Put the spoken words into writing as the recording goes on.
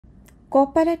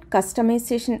Copilot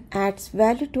customization adds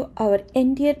value to our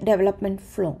entire development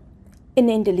flow. In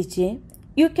IntelliJ,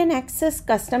 you can access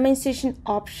customization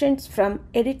options from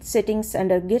Edit Settings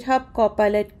under GitHub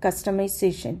Copilot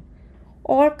Customization.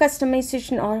 All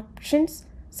customization options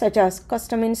such as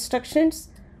custom instructions,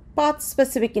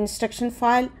 path-specific instruction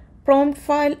file, prompt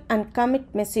file, and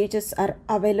commit messages are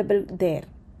available there.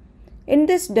 In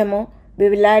this demo, we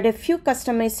will add a few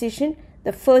customization.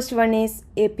 The first one is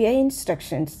API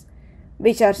instructions,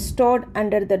 which are stored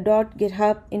under the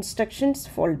 .github instructions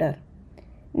folder.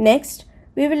 Next,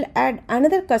 we will add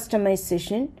another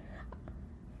customization,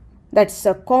 that's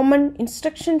a common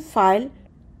instruction file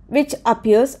which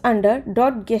appears under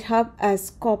 .github as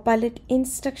Copilot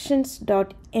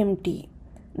instructions.mt.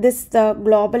 This is the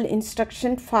global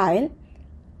instruction file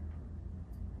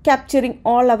capturing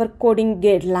all our coding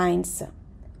guidelines.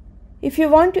 If you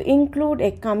want to include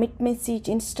a commit message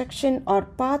instruction or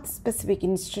path specific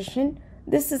instruction,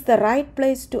 this is the right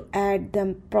place to add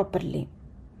them properly.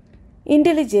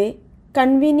 IntelliJ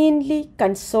conveniently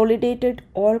consolidated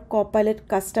all Copilot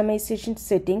customization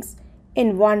settings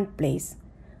in one place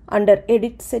under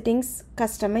Edit Settings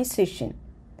Customization.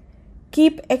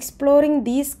 Keep exploring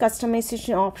these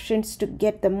customization options to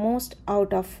get the most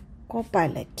out of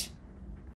Copilot.